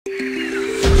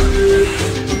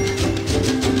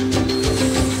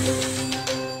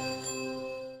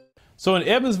So in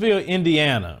Evansville,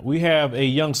 Indiana, we have a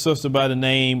young sister by the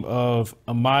name of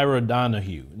Amira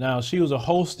Donahue. Now, she was a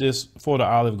hostess for the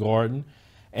Olive Garden.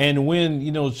 And when,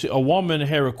 a woman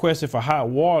had requested for hot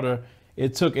water,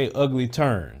 it took an ugly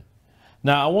turn.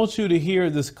 Now, I want you to hear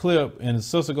this clip, and the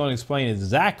sister going to explain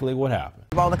exactly what happened.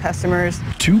 All the customers.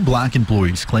 2 black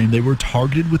employees claim they were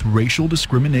targeted with racial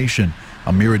discrimination.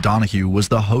 Amira Donahue was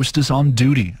the hostess on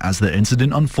duty as the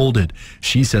incident unfolded.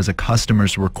 She says a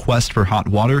customer's request for hot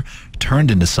water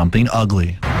turned into something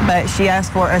ugly. But she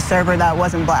asked for a server that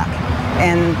wasn't black,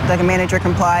 and the manager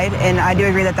complied. And I do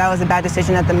agree that that was a bad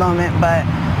decision at the moment, but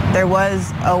there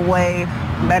was a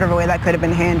better way that could have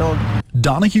been handled.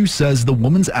 Donahue says the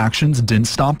woman's actions didn't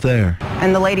stop there.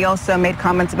 And the lady also made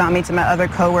comments about me to my other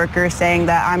coworkers, saying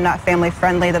that I'm not family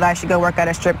friendly, that I should go work at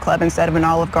a strip club instead of an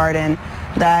Olive Garden,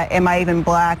 that am I even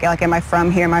black, like am I from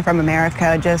here, am I from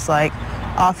America, just like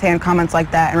offhand comments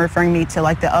like that and referring me to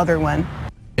like the other one.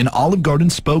 An Olive Garden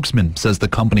spokesman says the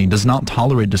company does not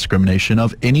tolerate discrimination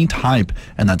of any type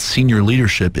and that senior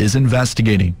leadership is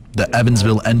investigating. The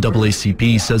Evansville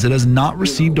NAACP says it has not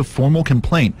received a formal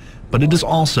complaint, but it is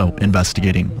also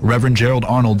investigating. Reverend Gerald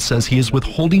Arnold says he is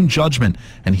withholding judgment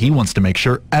and he wants to make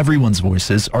sure everyone's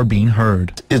voices are being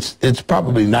heard. It's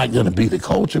probably not going to be the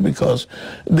culture because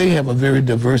they have a very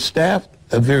diverse staff,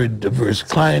 a very diverse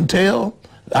clientele.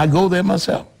 I go there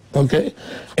myself. Okay,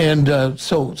 and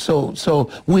so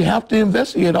we have to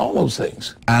investigate all those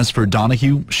things. As for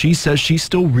Donahue, she says she's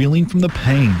still reeling from the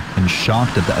pain and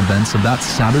shocked at the events of that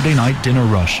Saturday night dinner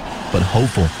rush, but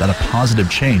hopeful that a positive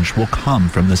change will come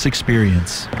from this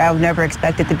experience. I would never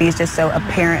expect it to be just so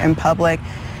apparent in public,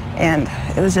 and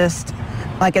it was just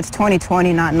like it's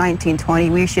 2020, not 1920.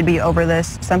 We should be over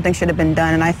this. Something should have been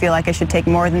done, and I feel like it should take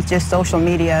more than just social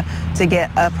media to get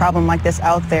a problem like this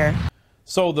out there.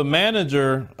 So the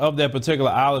manager of that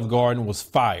particular Olive Garden was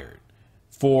fired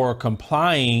for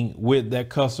complying with that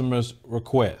customer's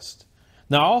request.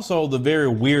 Now, also the very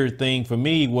weird thing for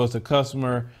me was the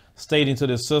customer stating to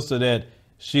this sister that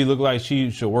she looked like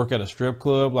she should work at a strip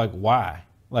club. Like, why?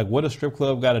 Like, what a strip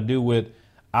club got to do with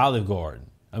Olive Garden?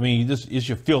 I mean, it's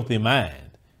your filthy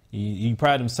mind. You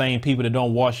probably them same people that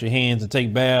don't wash your hands and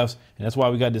take baths, and that's why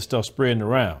we got this stuff spreading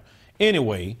around.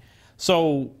 Anyway,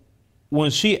 so when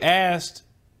she asked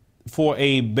for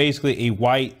basically a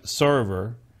white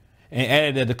server and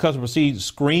added that the customer proceeded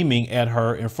screaming at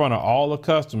her in front of all the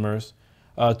customers,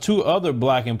 2 other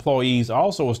black employees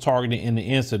also was targeted in the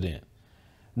incident.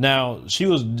 Now, she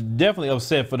was definitely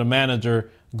upset for the manager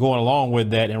going along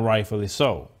with that, and rightfully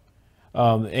so.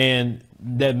 And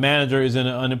that manager is in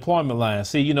an unemployment line.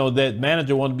 See, that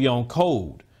manager wanted to be on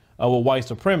code with white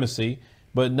supremacy,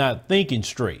 but not thinking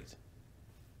straight.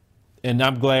 And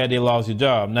I'm glad they lost your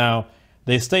job. Now,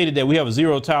 they stated that we have a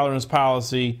zero tolerance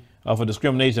policy for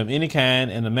discrimination of any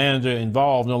kind, and the manager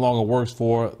involved no longer works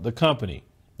for the company.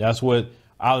 That's what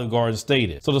Olive Garden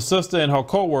stated. So the sister and her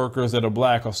co-workers that are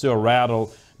black are still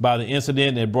rattled by the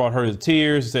incident that brought her to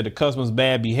tears. She said the customer's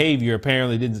bad behavior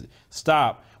apparently didn't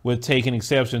stop with taking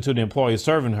exception to the employee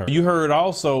serving her. You heard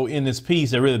also in this piece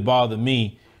that really bothered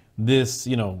me, this,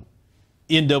 NAACP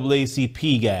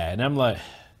guy. And I'm like,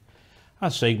 I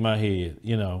shake my head,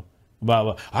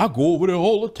 blah, I go over there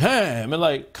all the time. And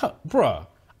like, bruh,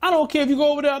 I don't care if you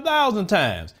go over there 1,000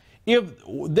 times. If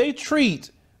they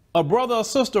treat a brother or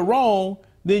sister wrong,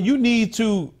 then you need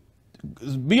to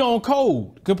be on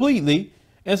code completely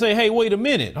and say, hey, wait a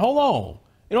minute, hold on.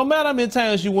 It don't matter how many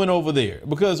times you went over there,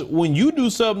 because when you do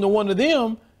something to one of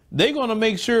them, they're going to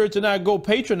make sure to not go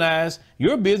patronize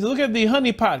your business. Look at the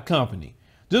Honey Pot Company.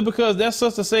 Just because that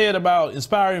sister said about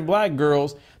inspiring black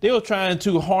girls, they were trying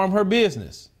to harm her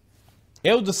business.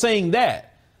 It was just saying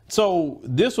that. So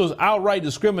this was outright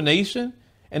discrimination.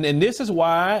 And this is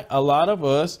why a lot of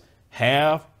us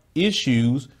have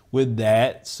issues with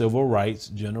that civil rights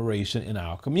generation in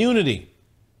our community.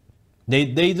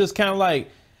 They just kind of like,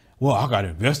 well, I got to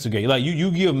investigate. Like you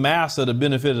give Massa the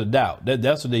benefit of the doubt.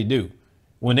 That's what they do.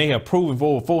 When they have proven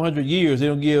for over 400 years, they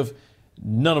don't give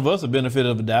none of us a benefit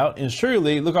of the doubt. And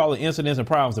surely look all the incidents and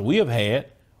problems that we have had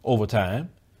over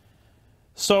time.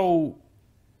 So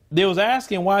they was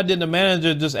asking, why didn't the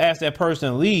manager just ask that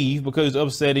person to leave because it's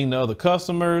upsetting the other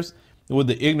customers with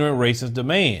the ignorant racist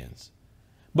demands?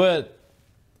 But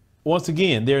once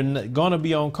again, they're going to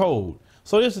be on code.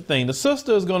 So here's the thing. The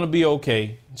sister is going to be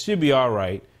okay. She'll be all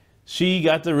right. She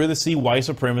got to really see white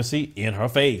supremacy in her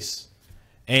face.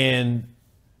 And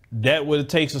that what it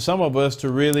takes for some of us to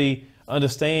really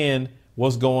understand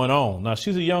what's going on. Now,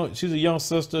 she's a young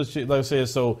sister, like I said,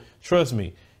 so trust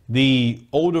me, the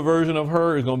older version of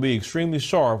her is going to be extremely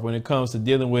sharp when it comes to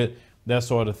dealing with that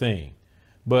sort of thing.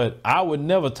 But I would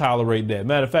never tolerate that.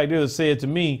 Matter of fact, they would say it to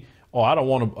me, oh, I don't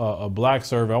want a black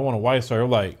server, I want a white server.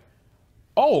 Like,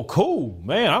 oh, cool,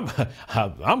 man,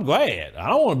 I'm glad. I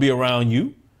don't want to be around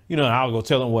you. You know, and I'll go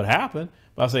tell them what happened.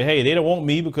 But I say, hey, they don't want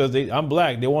me because I'm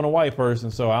black. They want a white person.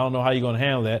 So I don't know how you're going to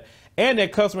handle that. And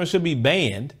that customer should be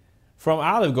banned from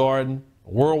Olive Garden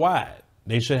worldwide.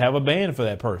 They should have a ban for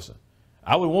that person.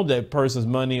 I would want that person's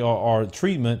money or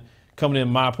treatment coming in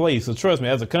my place. So trust me,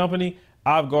 as a company,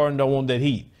 Olive Garden don't want that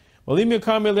heat. Well, leave me a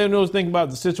comment. Let me know what you think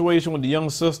about the situation with the young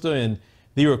sister and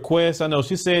the request. I know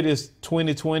she said it's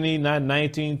 2020, not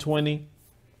 1920.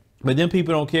 But then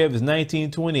people don't care if it's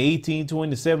 1920, 1820,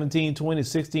 1720,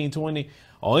 1620,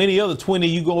 or any other 20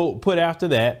 you go put after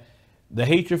that. The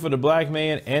hatred for the black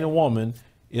man and woman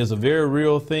is a very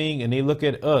real thing, and they look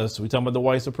at us, we're talking about the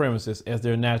white supremacists, as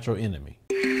their natural enemy.